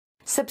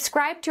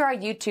Subscribe to our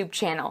YouTube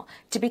channel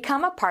to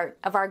become a part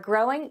of our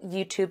growing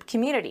YouTube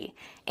community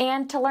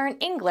and to learn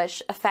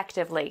English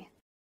effectively.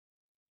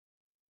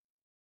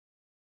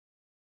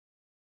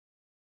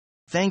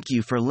 Thank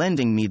you for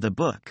lending me the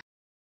book.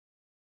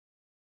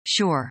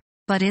 Sure,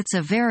 but it's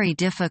a very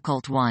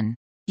difficult one.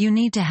 You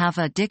need to have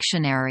a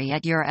dictionary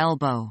at your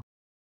elbow.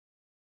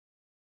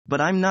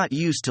 But I'm not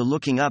used to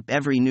looking up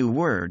every new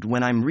word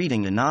when I'm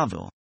reading a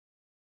novel.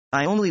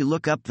 I only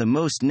look up the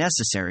most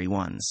necessary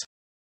ones.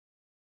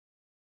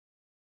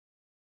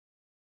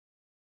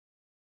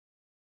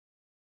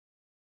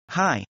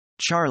 Hi,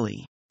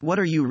 Charlie. What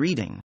are you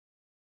reading?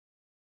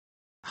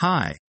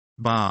 Hi,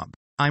 Bob.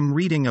 I'm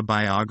reading a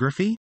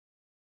biography.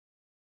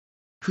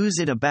 Who's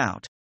it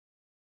about?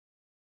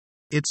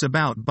 It's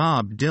about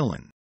Bob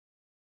Dylan.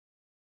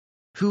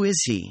 Who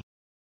is he?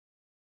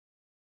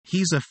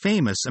 He's a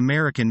famous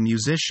American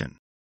musician.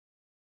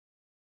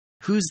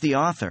 Who's the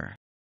author?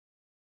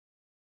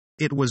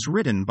 It was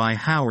written by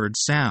Howard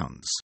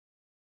Sounds.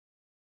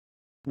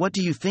 What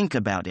do you think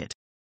about it?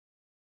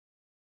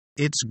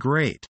 It's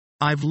great.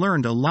 I've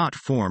learned a lot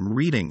from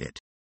reading it.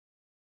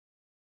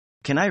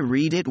 Can I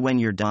read it when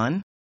you're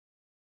done?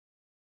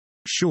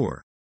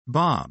 Sure,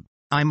 Bob.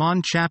 I'm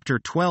on chapter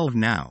 12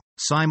 now,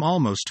 so I'm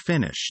almost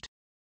finished.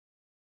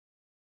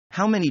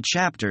 How many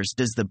chapters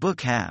does the book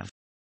have?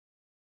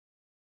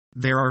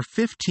 There are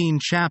 15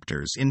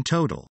 chapters in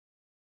total.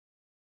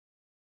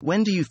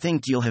 When do you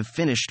think you'll have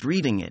finished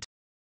reading it?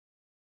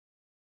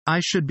 I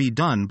should be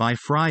done by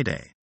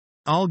Friday.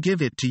 I'll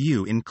give it to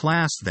you in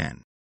class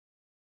then.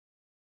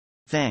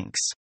 Thanks,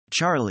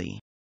 Charlie.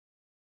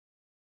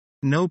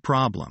 No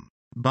problem,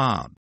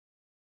 Bob.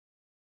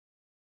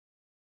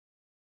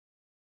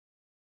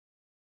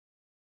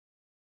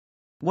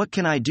 What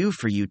can I do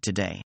for you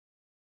today?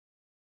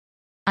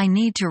 I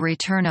need to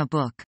return a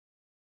book.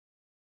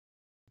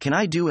 Can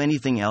I do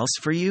anything else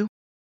for you?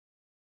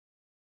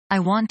 I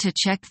want to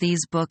check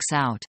these books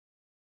out.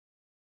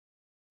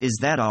 Is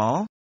that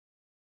all?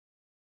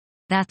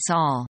 That's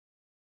all.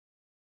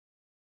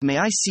 May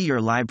I see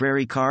your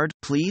library card,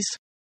 please?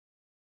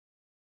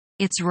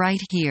 It's right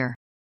here.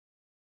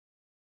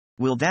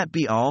 Will that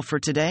be all for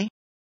today?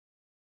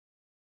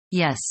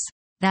 Yes,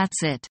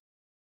 that's it.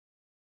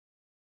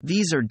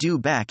 These are due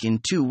back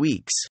in 2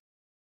 weeks.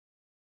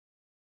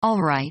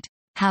 All right,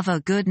 have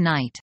a good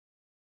night.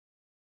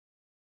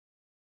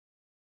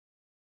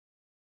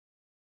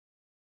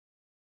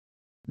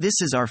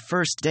 This is our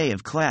first day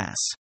of class.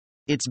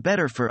 It's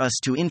better for us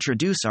to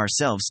introduce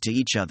ourselves to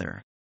each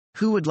other.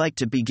 Who would like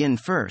to begin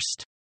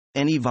first?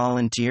 Any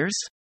volunteers?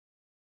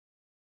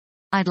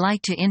 I'd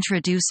like to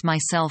introduce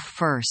myself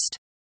first.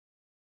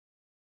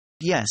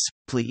 Yes,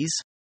 please.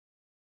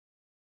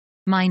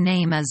 My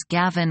name is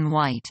Gavin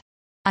White.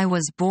 I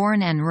was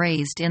born and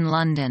raised in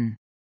London.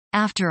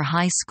 After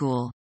high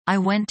school, I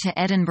went to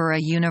Edinburgh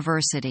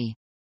University.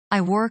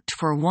 I worked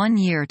for 1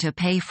 year to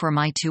pay for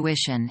my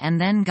tuition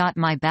and then got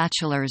my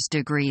bachelor's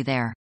degree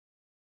there.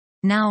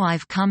 Now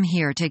I've come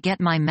here to get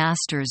my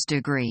master's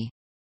degree.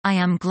 I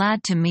am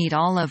glad to meet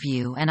all of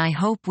you and I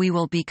hope we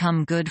will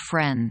become good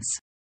friends.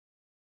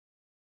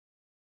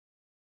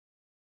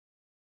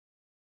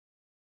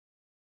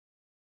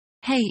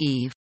 Hey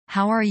Eve,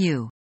 how are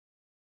you?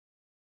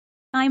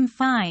 I'm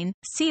fine,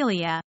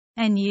 Celia.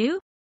 And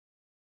you?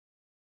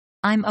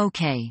 I'm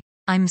okay.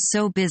 I'm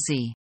so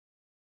busy.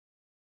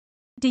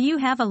 Do you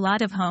have a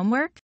lot of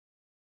homework?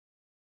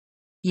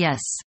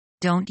 Yes,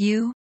 don't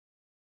you?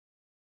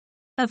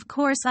 Of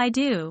course I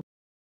do.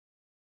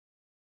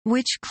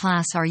 Which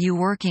class are you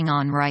working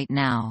on right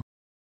now?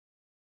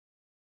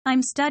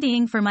 I'm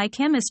studying for my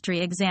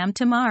chemistry exam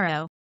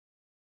tomorrow.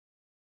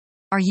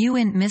 Are you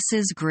in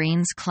Mrs.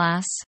 Green's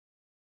class?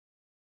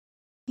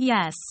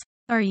 Yes.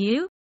 Are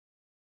you?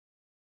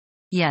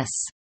 Yes.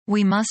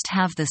 We must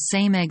have the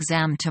same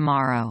exam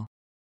tomorrow.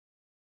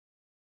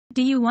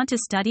 Do you want to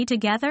study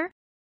together?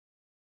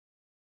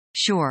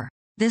 Sure.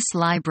 This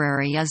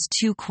library is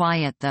too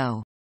quiet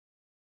though.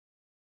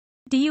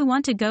 Do you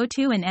want to go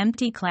to an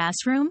empty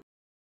classroom?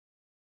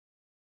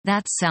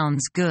 That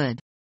sounds good.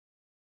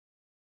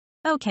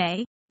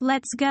 Okay,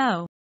 let's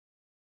go.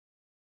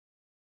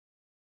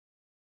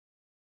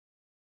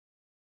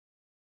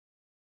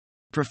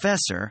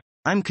 Professor,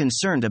 I'm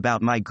concerned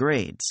about my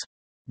grades.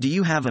 Do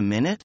you have a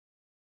minute?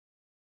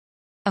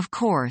 Of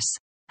course.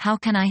 How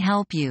can I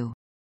help you?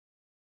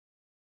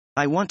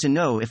 I want to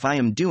know if I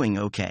am doing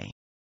okay.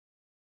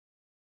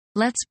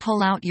 Let's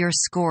pull out your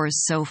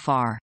scores so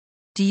far.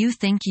 Do you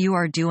think you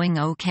are doing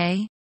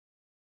okay?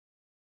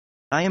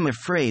 I am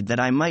afraid that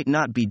I might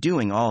not be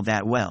doing all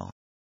that well.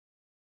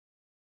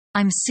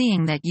 I'm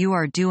seeing that you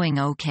are doing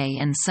okay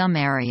in some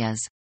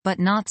areas, but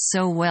not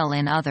so well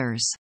in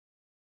others.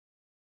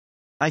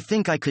 I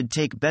think I could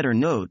take better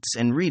notes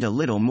and read a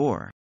little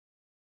more.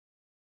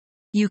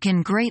 You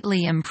can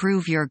greatly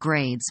improve your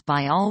grades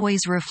by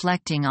always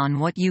reflecting on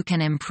what you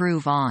can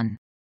improve on.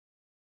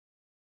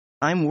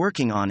 I'm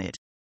working on it.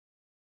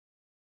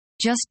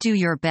 Just do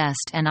your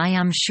best and I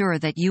am sure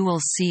that you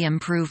will see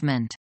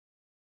improvement.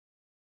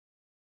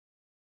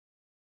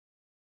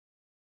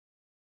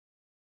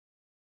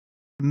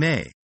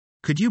 May,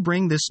 could you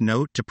bring this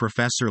note to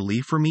Professor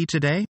Lee for me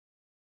today?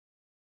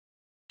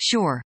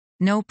 Sure,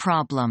 no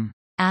problem.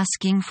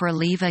 Asking for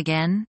leave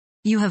again?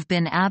 You have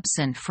been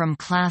absent from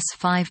class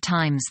 5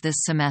 times this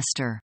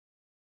semester.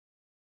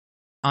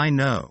 I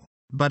know.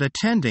 But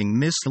attending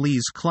Miss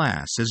Lee's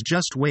class is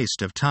just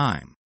waste of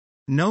time.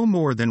 No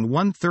more than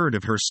 1/3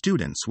 of her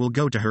students will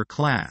go to her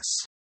class.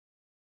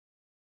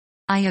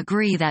 I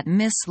agree that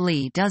Miss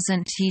Lee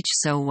doesn't teach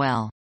so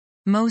well.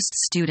 Most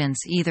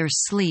students either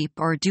sleep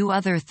or do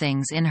other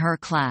things in her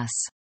class.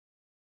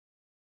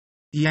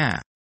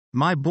 Yeah.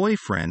 My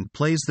boyfriend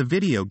plays the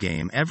video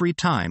game every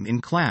time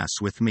in class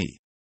with me.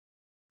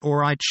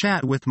 Or I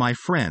chat with my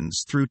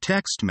friends through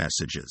text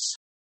messages.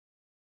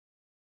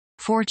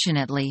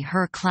 Fortunately,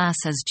 her class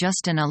is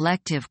just an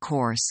elective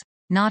course,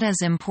 not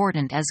as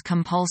important as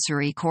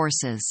compulsory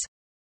courses.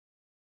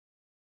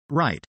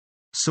 Right.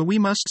 So we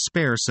must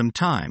spare some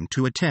time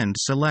to attend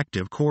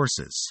selective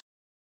courses.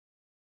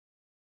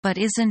 But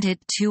isn't it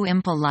too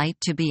impolite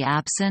to be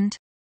absent?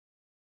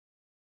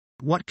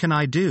 What can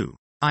I do?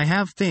 I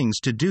have things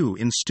to do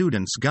in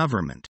students'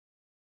 government.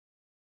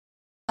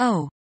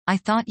 Oh, I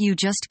thought you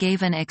just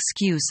gave an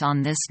excuse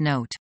on this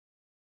note.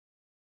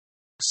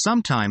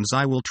 Sometimes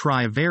I will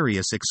try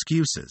various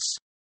excuses.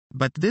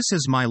 But this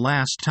is my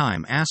last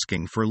time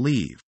asking for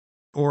leave.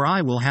 Or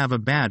I will have a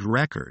bad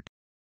record.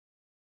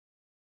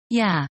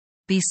 Yeah,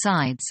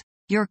 besides,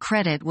 your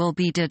credit will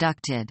be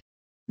deducted.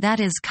 That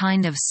is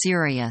kind of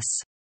serious.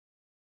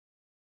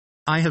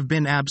 I have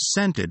been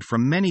absented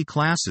from many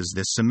classes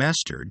this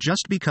semester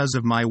just because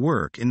of my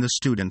work in the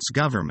students'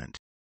 government.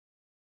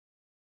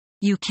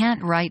 You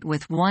can't write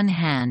with one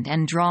hand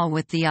and draw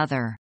with the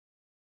other.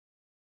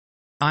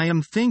 I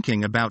am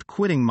thinking about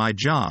quitting my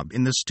job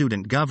in the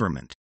student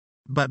government.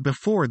 But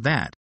before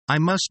that, I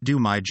must do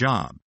my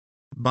job.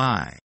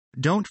 Bye.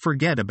 Don't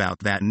forget about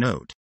that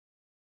note.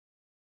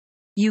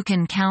 You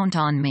can count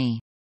on me.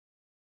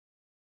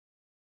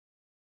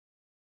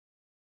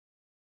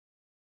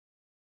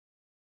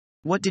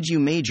 What did you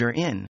major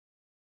in?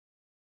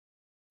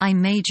 I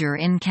major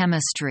in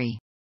chemistry.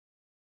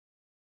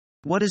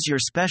 What is your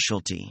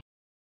specialty?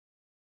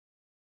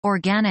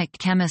 Organic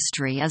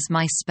chemistry is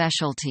my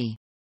specialty.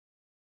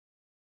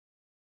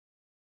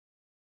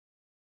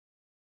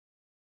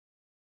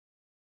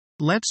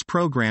 Let's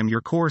program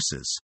your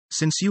courses.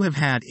 Since you have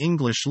had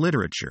English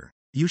literature,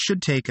 you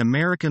should take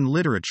American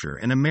literature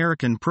and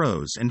American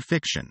prose and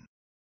fiction.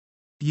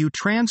 Your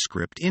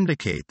transcript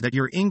indicate that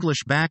your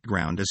English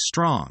background is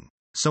strong,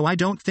 so I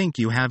don't think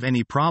you have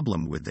any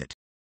problem with it.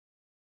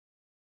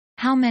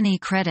 How many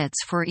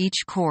credits for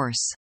each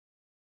course?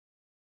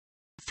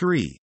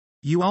 3.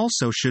 You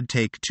also should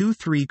take 2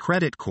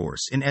 3-credit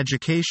course in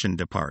education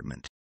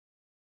department.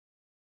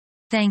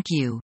 Thank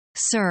you,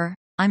 sir.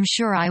 I'm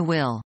sure I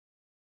will.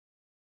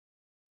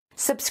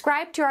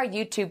 Subscribe to our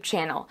YouTube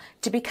channel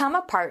to become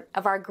a part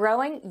of our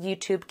growing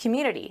YouTube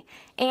community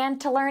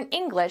and to learn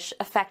English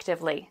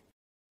effectively.